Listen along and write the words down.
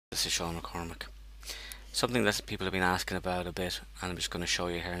This is Sean McCormick. Something that people have been asking about a bit, and I'm just going to show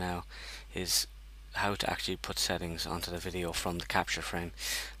you here now, is how to actually put settings onto the video from the capture frame.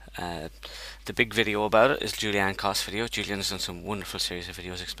 The big video about it is Julianne Cost's video. Julianne has done some wonderful series of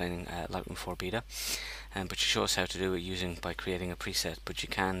videos explaining Lightroom 4 Beta, but she shows how to do it by creating a preset, but you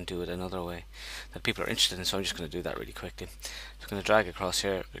can do it another way that people are interested in, so I'm just going to do that really quickly. So I'm going to drag across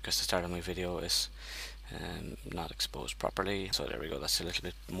here because the start of my video is not exposed properly, so there we go. That's a little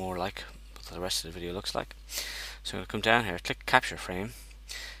bit more like what the rest of the video looks like. So I'm going to come down here, click capture frame,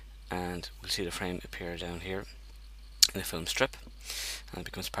 and we'll see the frame appear down here in the film strip, and it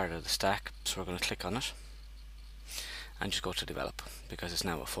becomes part of the stack. So we're going to click on it and just go to develop, because it's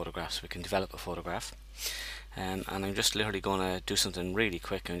now a photograph, so we can develop a photograph. And I'm just literally going to do something really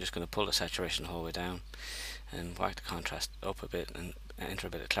quick. I'm just going to pull the saturation the whole way down and whack the contrast up a bit and enter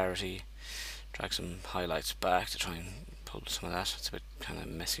a bit of clarity. Drag some highlights back to try and pull some of that. It's a bit kind of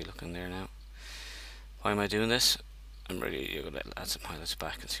messy looking there now. Why am I doing this? I'm really going to add some highlights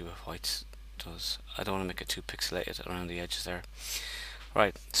back and see what white does. I don't want to make it too pixelated around the edges there.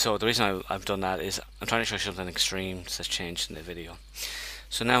 Right, so the reason I've done that is I'm trying to show you something extreme that's changed in the video.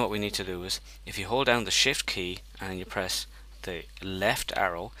 So now what we need to do is, if you hold down the shift key and you press the left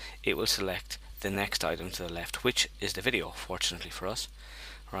arrow, it will select the next item to the left, which is the video, fortunately for us.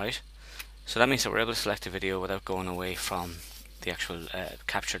 Right? So that means that we're able to select a video without going away from the actual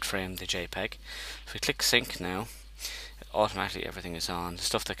captured frame, the JPEG. If we click sync now, automatically everything is on. The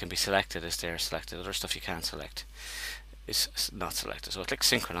stuff that can be selected is there selected. Other stuff you can't select is not selected. So I click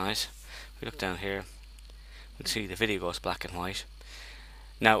synchronize. We look down here, we'll see the video goes black and white.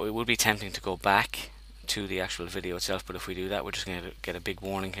 Now it would be tempting to go back to the actual video itself, but if we do that, we're just going to get a big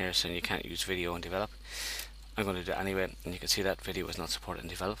warning here saying you can't use video and develop. I'm going to do it anyway, and you can see that video is not supported in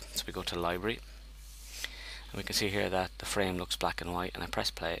develop. So we go to library, and we can see here that the frame looks black and white, and I press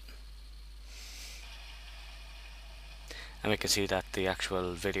play, and we can see that the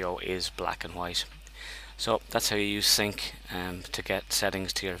actual video is black and white. So that's how you use sync to get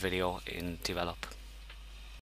settings to your video in develop.